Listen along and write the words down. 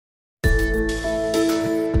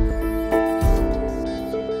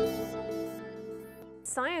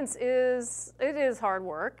science is hard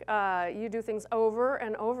work. You do things over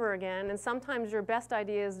and over again, and sometimes your best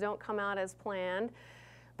ideas don't come out as planned.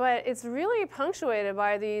 But it's really punctuated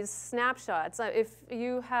by these snapshots. If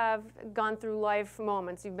you have gone through life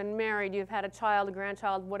moments, you've been married, you've had a child, a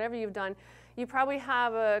grandchild, whatever you've done, you probably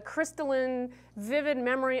have a crystalline, vivid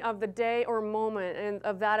memory of the day or moment and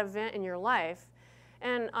of that event in your life.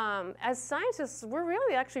 And as scientists, we're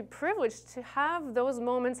really actually privileged to have those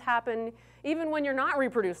moments happen even when you're not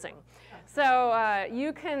reproducing. So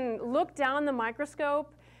you can look down the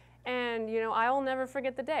microscope, and I'll never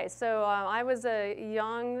forget the day. So I was a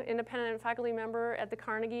young independent faculty member at the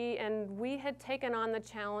Carnegie, and we had taken on the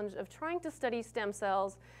challenge of trying to study stem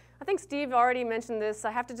cells. I think Steve already mentioned this.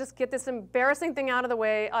 I have to just get this embarrassing thing out of the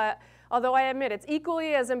way, although I admit it's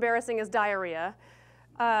equally as embarrassing as diarrhea.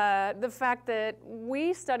 The fact that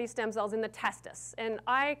we study stem cells in the testis. And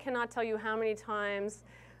I cannot tell you how many times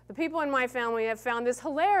the people in my family have found this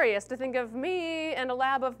hilarious to think of me and a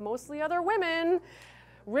lab of mostly other women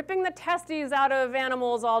ripping the testes out of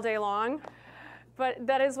animals all day long. But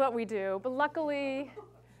that is what we do. But luckily,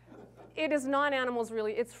 it is not animals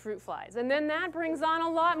really, it's fruit flies. And then that brings on a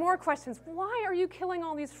lot more questions. Why are you killing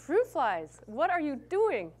all these fruit flies? What are you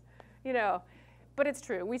doing? But it's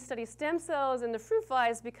true. We study stem cells in the fruit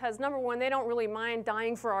flies because, number one, they don't really mind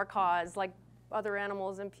dying for our cause like other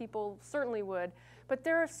animals, and people certainly would. But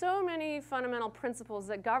there are so many fundamental principles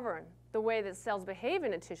that govern the way that cells behave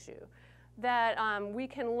in a tissue that we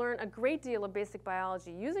can learn a great deal of basic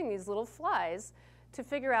biology using these little flies to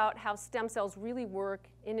figure out how stem cells really work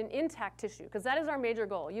in an intact tissue, because that is our major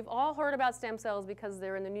goal. You've all heard about stem cells because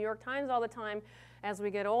they're in the New York Times all the time. As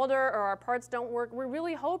we get older or our parts don't work, we're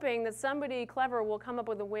really hoping that somebody clever will come up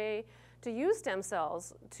with a way to use stem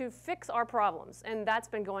cells to fix our problems. And that's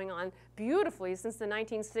been going on beautifully since the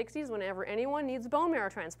 1960s whenever anyone needs a bone marrow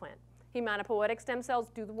transplant. Hematopoietic stem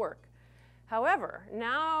cells do the work. However,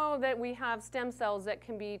 now that we have stem cells that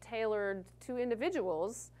can be tailored to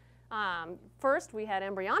individuals, first we had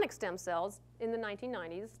embryonic stem cells in the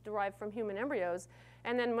 1990s derived from human embryos.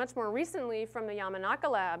 And then much more recently from the Yamanaka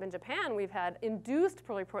lab in Japan, we've had induced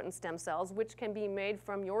pluripotent stem cells, which can be made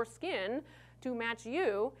from your skin to match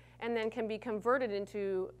you, and then can be converted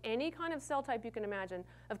into any kind of cell type you can imagine.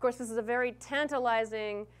 Of course, this is a very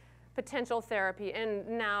tantalizing potential therapy. And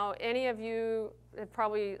now any of you have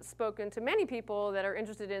probably spoken to many people that are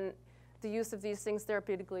interested in the use of these things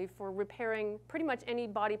therapeutically for repairing pretty much any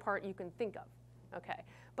body part you can think of. Okay,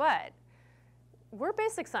 but we're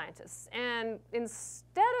basic scientists, and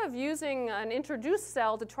instead of using an introduced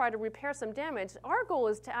cell to try to repair some damage, our goal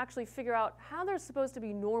is to actually figure out how they're supposed to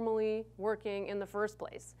be normally working in the first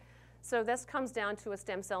place. So this comes down to a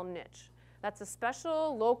stem cell niche. That's a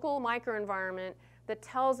special local microenvironment that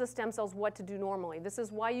tells the stem cells what to do normally. This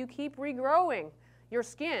is why you keep regrowing your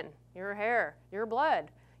skin, your hair, your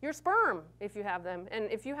blood, your sperm, if you have them.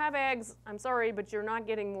 And if you have eggs, I'm sorry, but you're not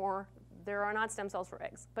getting more. There are not stem cells for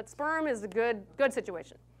eggs. But sperm is a good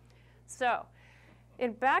situation. So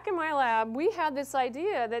back in my lab, we had this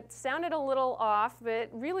idea that sounded a little off, but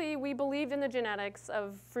really we believed in the genetics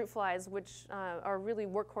of fruit flies, which are really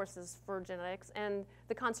workhorses for genetics, and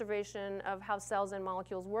the conservation of how cells and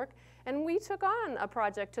molecules work. And we took on a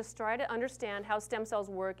project to try to understand how stem cells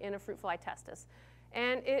work in a fruit fly testis.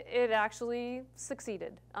 And it actually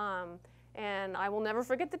succeeded. And I will never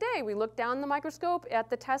forget the day. We looked down the microscope at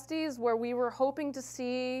the testes where we were hoping to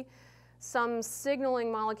see some signaling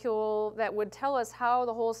molecule that would tell us how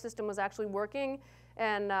the whole system was actually working.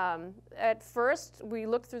 And at first, we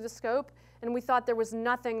looked through the scope, and we thought there was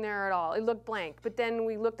nothing there at all. It looked blank. But then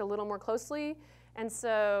we looked a little more closely. And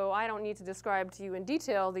so I don't need to describe to you in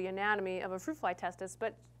detail the anatomy of a fruit fly testis,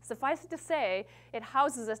 but suffice it to say, it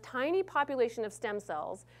houses a tiny population of stem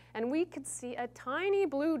cells, and we could see a tiny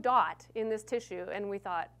blue dot in this tissue, and we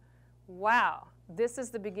thought, wow, this is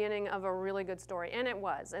the beginning of a really good story, and it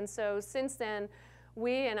was. And so since then,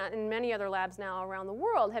 we and many other labs now around the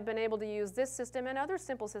world have been able to use this system and other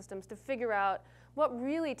simple systems to figure out what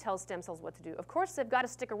really tells stem cells what to do. Of course, they've got to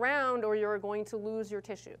stick around or you're going to lose your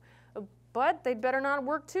tissue. But they'd better not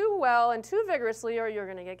work too well and too vigorously or you're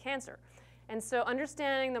going to get cancer. And so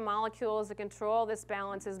understanding the molecules that control this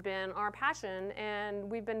balance has been our passion, and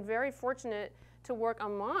we've been very fortunate to work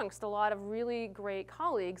amongst a lot of really great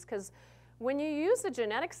colleagues, because when you use the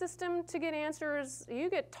genetic system to get answers, you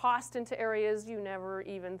get tossed into areas you never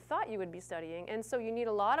even thought you would be studying. And so you need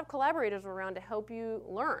a lot of collaborators around to help you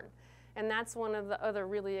learn. And that's one of the other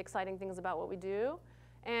really exciting things about what we do.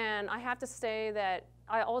 And I have to say that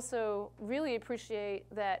I also really appreciate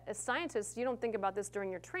that as scientists, you don't think about this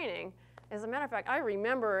during your training. As a matter of fact, I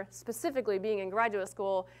remember specifically being in graduate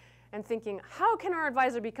school and thinking, how can our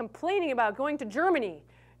advisor be complaining about going to Germany?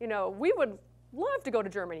 You know, we would love to go to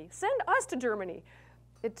Germany. Send us to Germany.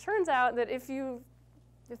 It turns out that if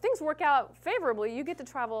things work out favorably, you get to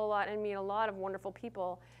travel a lot and meet a lot of wonderful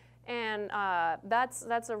people, and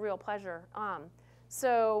that's a real pleasure.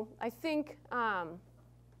 So I think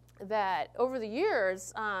that over the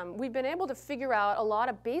years, we've been able to figure out a lot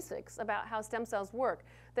of basics about how stem cells work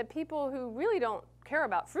that people who really don't care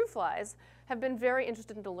about fruit flies have been very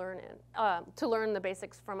interested to learn the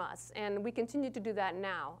basics from us, and we continue to do that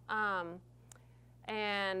now.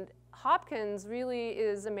 And Hopkins really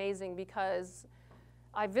is amazing because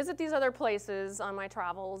I visit these other places on my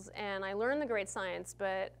travels and I learn the great science,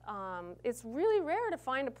 but it's really rare to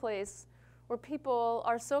find a place where people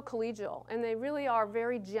are so collegial and they really are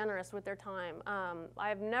very generous with their time.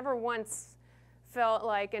 I've never once felt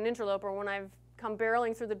like an interloper when I've come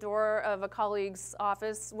barreling through the door of a colleague's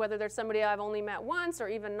office, whether there's somebody I've only met once or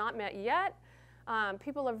even not met yet.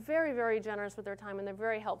 People are very, very generous with their time and they're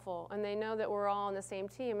very helpful and they know that we're all on the same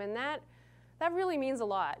team, and that really means a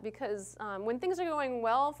lot because when things are going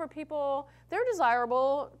well for people, they're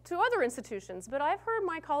desirable to other institutions. But I've heard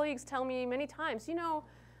my colleagues tell me many times, you know,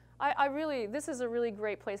 this is a really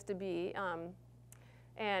great place to be.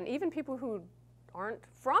 And even people who aren't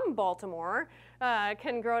from Baltimore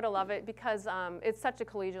can grow to love it because it's such a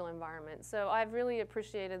collegial environment. So I've really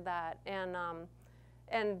appreciated that.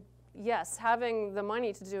 And yes, having the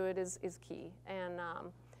money to do it is key. And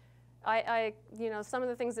you know, some of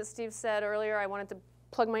the things that Steve said earlier, I wanted to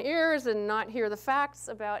plug my ears and not hear the facts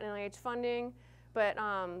about NIH funding, but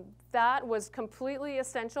that was completely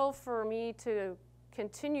essential for me to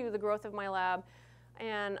continue the growth of my lab,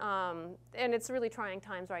 and it's really trying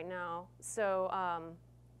times right now. So,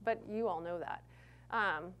 but you all know that.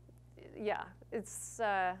 Yeah, it's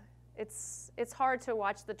hard to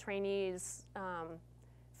watch the trainees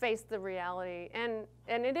face the reality, and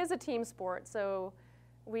it is a team sport. So.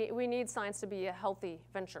 We need science to be a healthy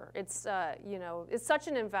venture. It's, you know, it's such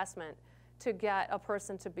an investment to get a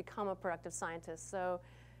person to become a productive scientist. So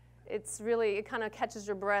it's really, it kind of catches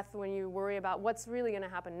your breath when you worry about what's really going to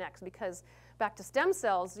happen next. Because back to stem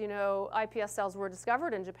cells, you know, iPS cells were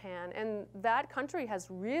discovered in Japan, and that country has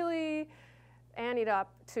really anteed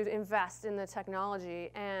up to invest in the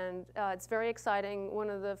technology. And it's very exciting. One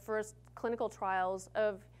of the first clinical trials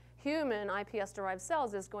of human iPS-derived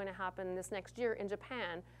cells is going to happen this next year in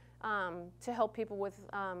Japan to help people with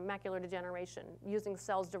macular degeneration using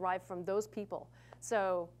cells derived from those people.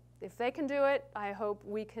 So if they can do it, I hope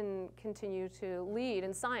we can continue to lead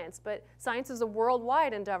in science. But science is a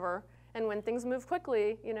worldwide endeavor, and when things move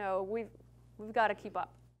quickly, you know, we've got to keep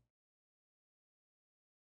up.